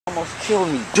Almost killed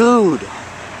me, dude.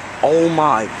 Oh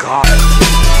my god.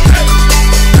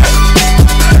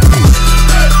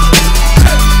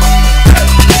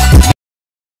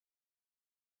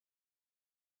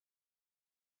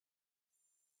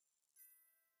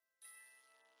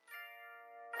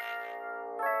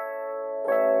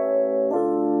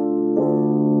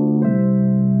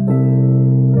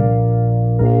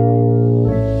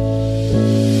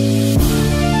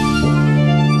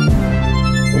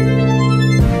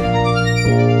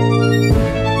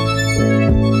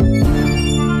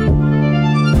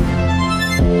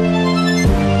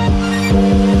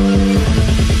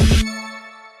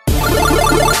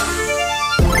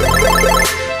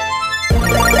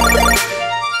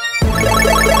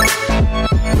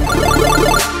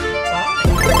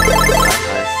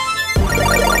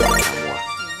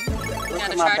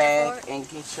 My bag and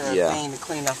get your thing to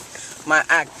clean up my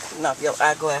your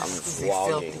eyeglasses. I'm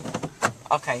vlogging.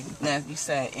 Okay, now you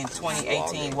said in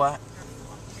 2018 what?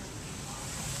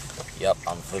 Yep,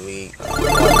 I'm fully.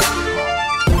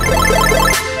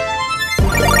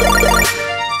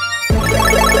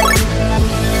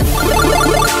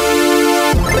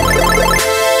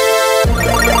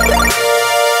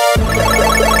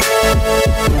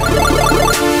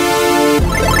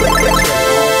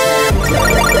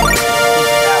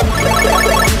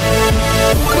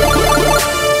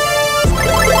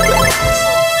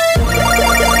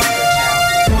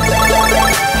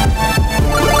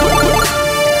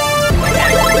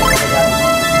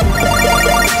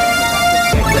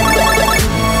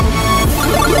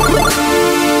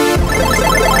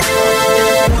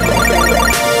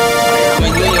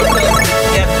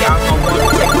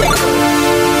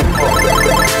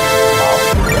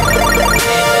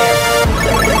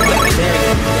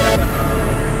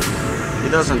 It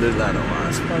doesn't do that a lot.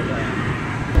 It's programmed.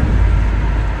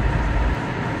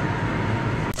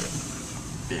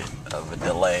 Bit of a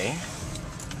delay.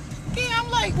 Yeah, I'm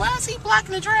like, why is he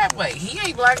blocking the driveway? He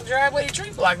ain't blocking the driveway, the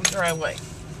tree blocking the driveway.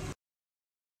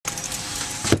 Oh,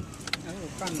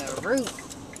 from the root.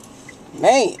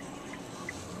 Man.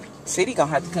 City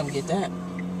gonna have to come get that.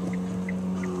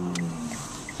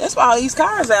 That's why all these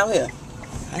cars out here.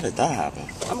 How did that happen?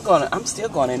 I'm still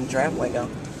going in the driveway though.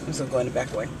 I'm still going the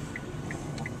back way.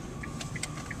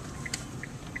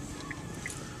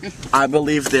 I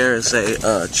believe there is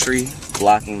a tree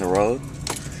blocking the road.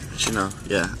 But you know,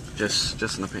 yeah, just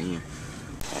an opinion.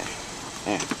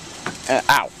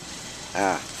 Ow.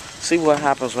 See what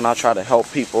happens when I try to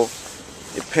help people?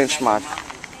 It pinched my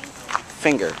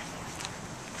finger.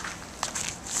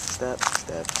 Step,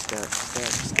 step, step,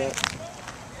 step, step.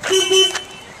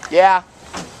 Yeah.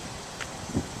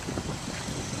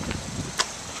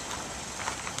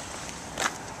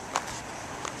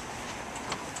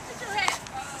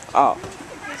 Oh.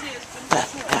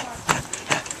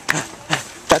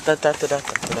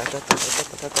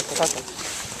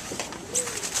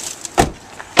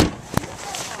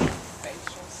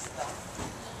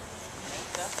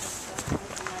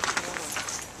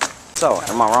 So,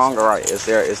 am I wrong or right? Is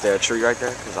there a tree right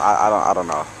there? Cause I don't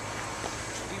know.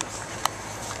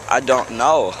 I don't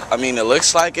know. I mean, it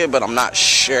looks like it, but I'm not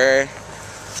sure.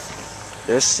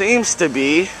 There seems to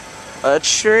be a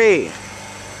tree.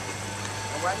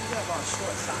 Why do you have on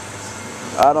short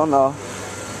socks? I don't know.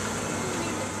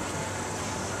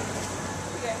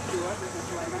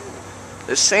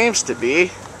 There seems to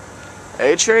be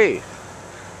a tree,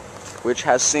 which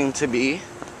has seemed to be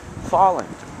falling.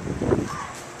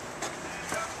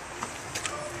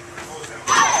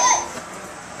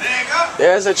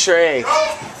 There's a tree.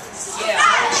 Yeah,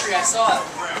 I saw it.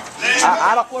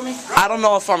 I don't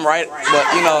know if I'm right,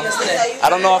 but you know, I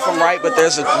don't know if I'm right, but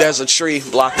there's a tree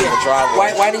blocking the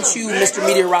driveway. Why didn't you, Mr.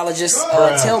 Meteorologist,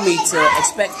 tell me to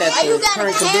expect that the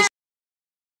current condition?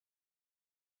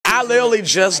 I literally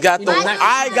just got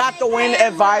the wind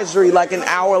advisory like an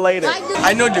hour later.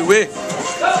 I know the way.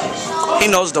 He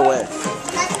knows the way.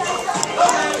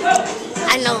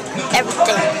 I know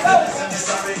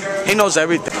everything. He knows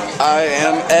everything. I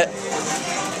am at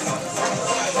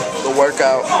the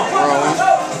workout room.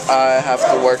 I have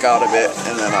to work out a bit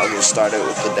and then I'll get started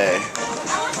with the day.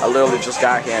 I literally just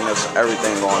got here and there's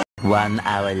everything going. 1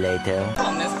 hour later.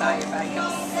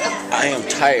 I am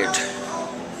tired.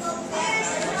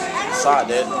 Saw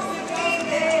it.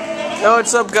 Yo,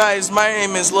 what's up, guys? My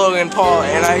name is Logan Paul,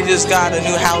 and I just got a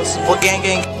new house. Well,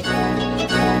 gang.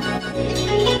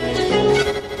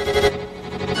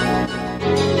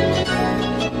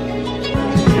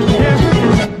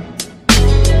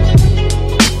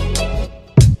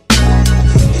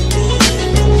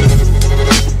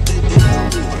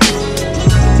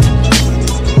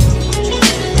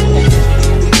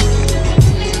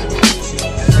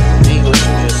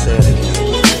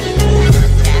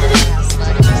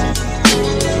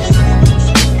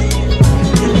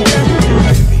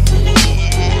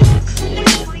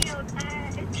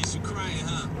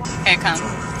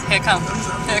 it comes.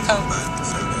 Here it comes.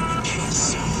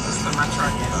 Put my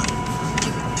truck in.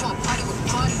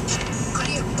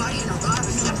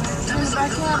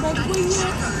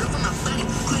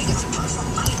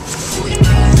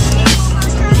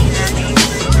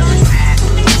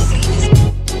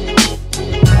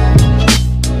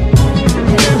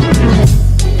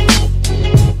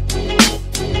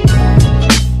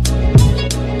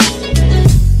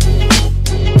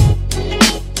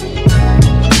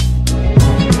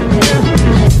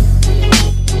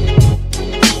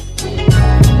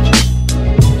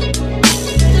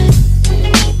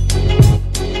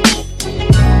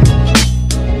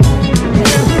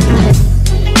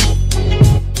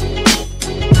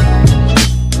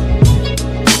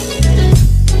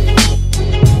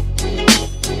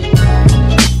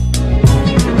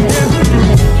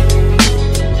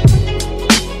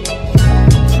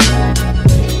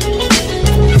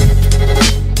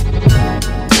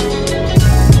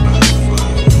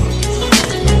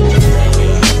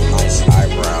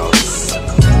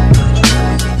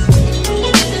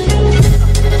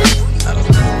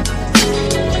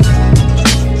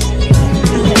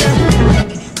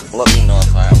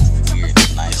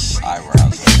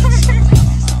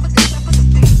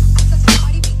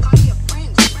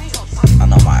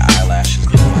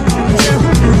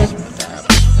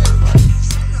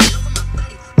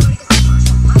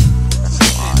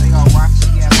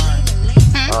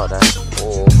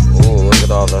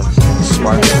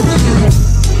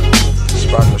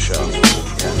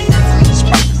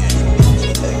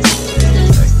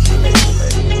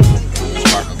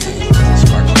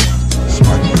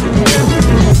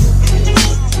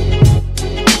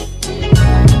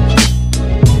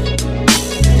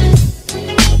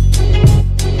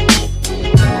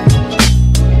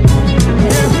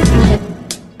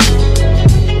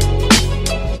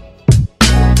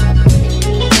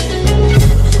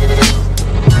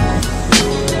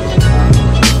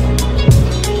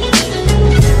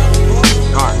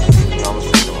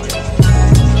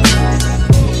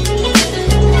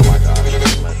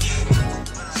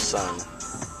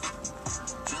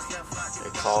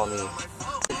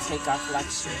 Take off like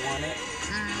she wanted,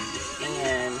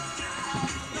 and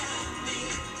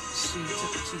she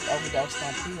overdosed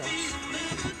on pills.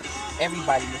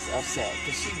 Everybody was upset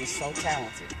because she was so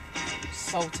talented,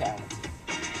 so talented.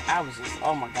 I was just,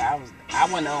 oh my God, I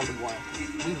wasn't the only one.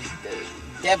 We was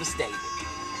devastated.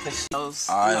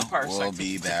 I will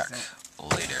be back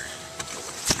later.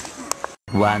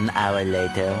 1 hour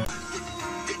later.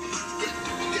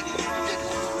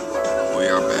 We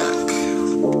are back.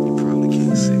 Probably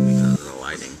can't see me because of the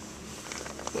lighting,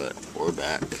 but we're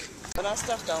back. But our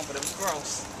stuff don't, but it was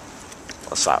gross.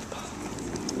 What's up?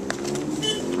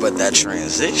 But that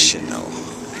transition though.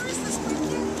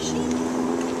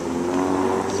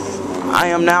 I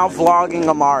am now vlogging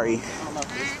Amari.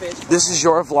 This is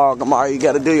your vlog, Amari. You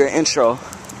gotta do your intro.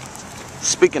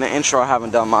 Speaking of intro, I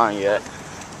haven't done mine yet.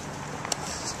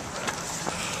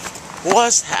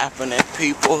 What's happening,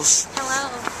 peoples? Hello.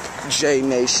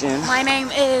 Jnation. My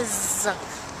name is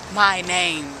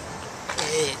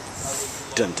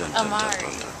Dun, dun, dun, Amari. dun,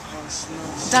 dun, dun.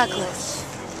 Douglas.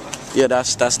 Yeah,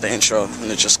 that's the intro,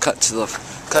 and it just cut to the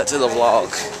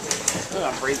vlog.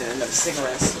 I'm breathing in them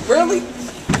cigarettes. Really?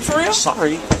 For real?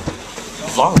 Sorry.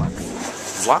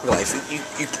 Vlog life.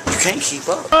 You can't keep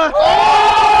up.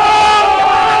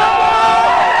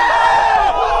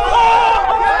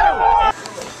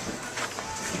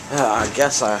 Yeah, I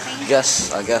guess so.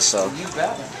 You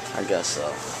better. I guess so.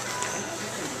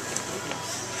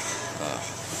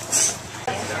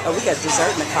 Oh, we got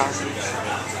dessert in the car.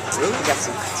 Really? We got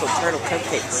some turtle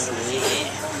cupcakes.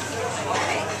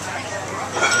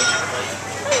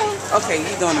 Okay,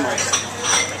 you doing the most.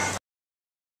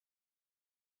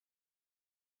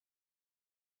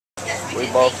 We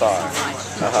both are.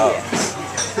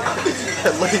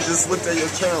 That lady just looked at your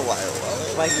camera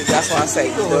like, That's why I say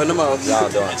you're doing the most. Y'all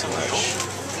doing too much.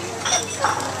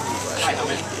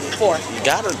 4. You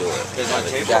gotta do it.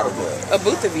 You gotta do it. A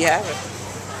booth if you have it.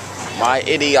 My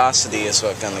idiocity is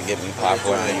what's gonna get me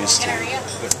popular on YouTube.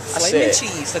 Flaming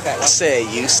cheese. Look at I said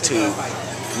used to.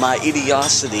 My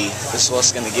idiocity is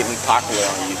what's gonna get me popular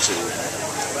on YouTube.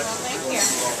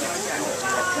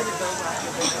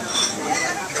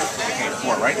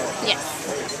 more, right? Yes.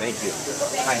 Thank you.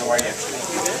 Hi, how are you?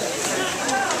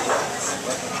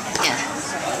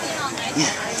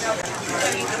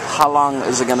 How long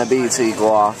is it gonna be till you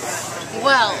go off?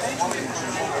 Well,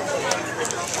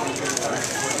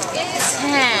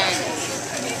 10,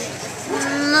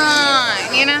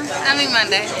 9, you know? I mean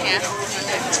Monday, yeah.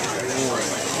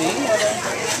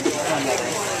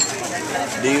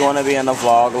 Do you want to be in the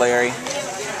vlog, Larry?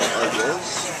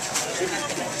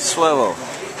 swivel.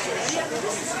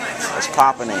 It's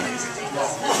popping in.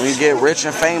 When you get rich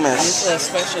and famous. These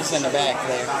specials in the back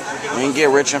there. When you get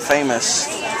rich and famous,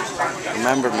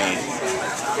 remember me.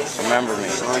 Remember me.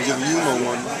 I ain't giving you no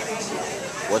money.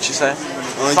 What you say?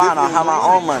 Fine, I'll have my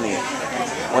own money.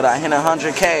 When I hit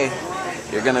 100K,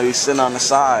 you're gonna be sitting on the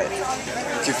side.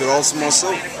 Keep it all to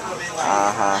myself.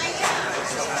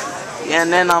 Yeah,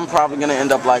 and then I'm probably gonna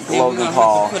end up like Logan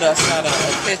Paul. Put us out a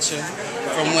picture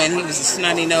from when he was a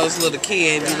snotty-nosed little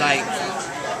kid. Be like,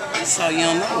 so you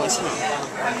don't know us, huh?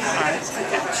 Alright, I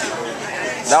got you.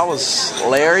 That was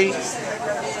Larry?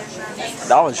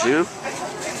 That was you?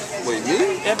 Wait,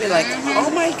 me? They'd be like, oh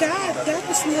my God, that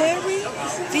was Larry?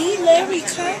 The Larry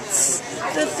Cuts?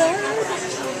 The third?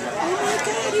 Oh my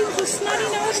God, he was a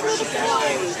snotty-nosed little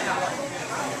boy.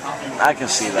 I can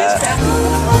see that.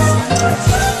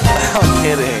 I'm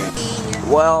kidding.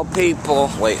 Well, people.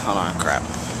 Wait, hold on, crap.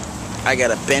 I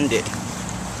gotta bend it.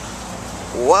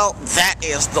 Well, that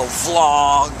is the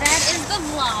vlog. That is the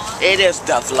vlog. It is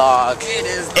the vlog.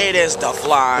 It is the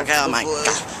vlog. Oh my God.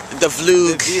 The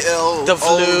vlog. The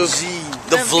vlog.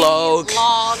 The vlog.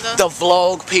 The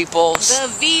vlog, people. The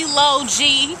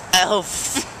V-Lo-G.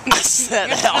 Elf. I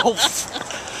said elf.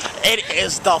 It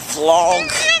is the vlog.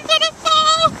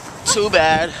 Too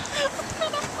bad.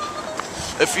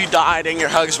 If you died and your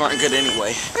hugs weren't good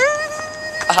anyway.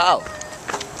 Oh.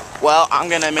 Well, I'm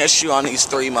gonna miss you on these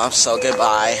 3 months, so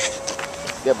goodbye.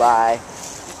 Goodbye.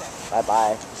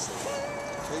 Bye-bye.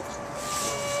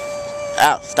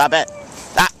 Ow, stop it.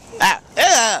 Got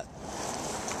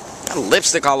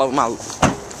lipstick all over my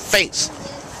face.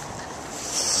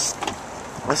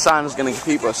 This sign is gonna give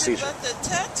people a seizure. I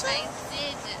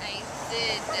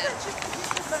did.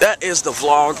 That is the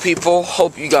vlog, people.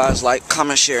 Hope you guys like,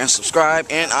 comment, share, and subscribe.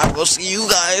 And I will see you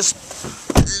guys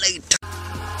later.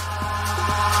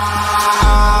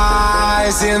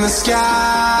 Eyes in the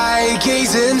sky,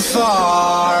 gazing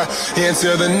far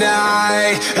into the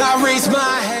night. I raise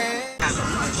my hand.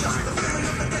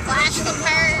 Flash the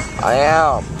bird. I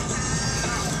am.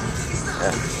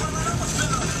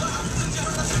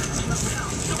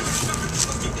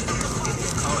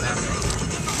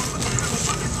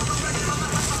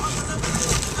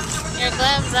 Your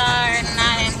gloves are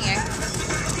not in here.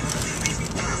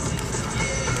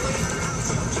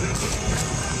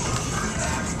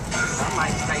 I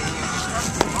might stay here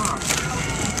tomorrow.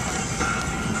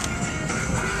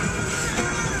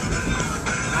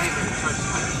 I ain't been to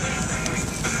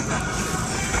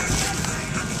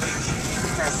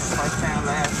church first time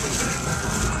last week.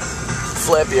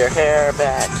 Flip your hair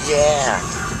back, yeah.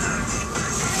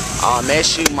 I'll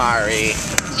miss you, Mari.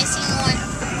 Miss you more.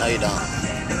 No, you don't.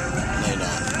 No, you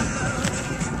don't.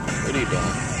 What are you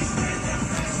doing?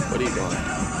 What are you doing?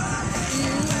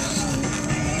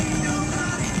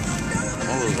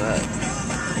 What was that?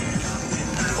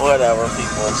 Whatever,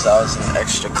 people. That was an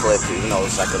extra clip, even though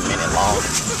it's like a minute long.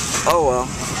 Oh well.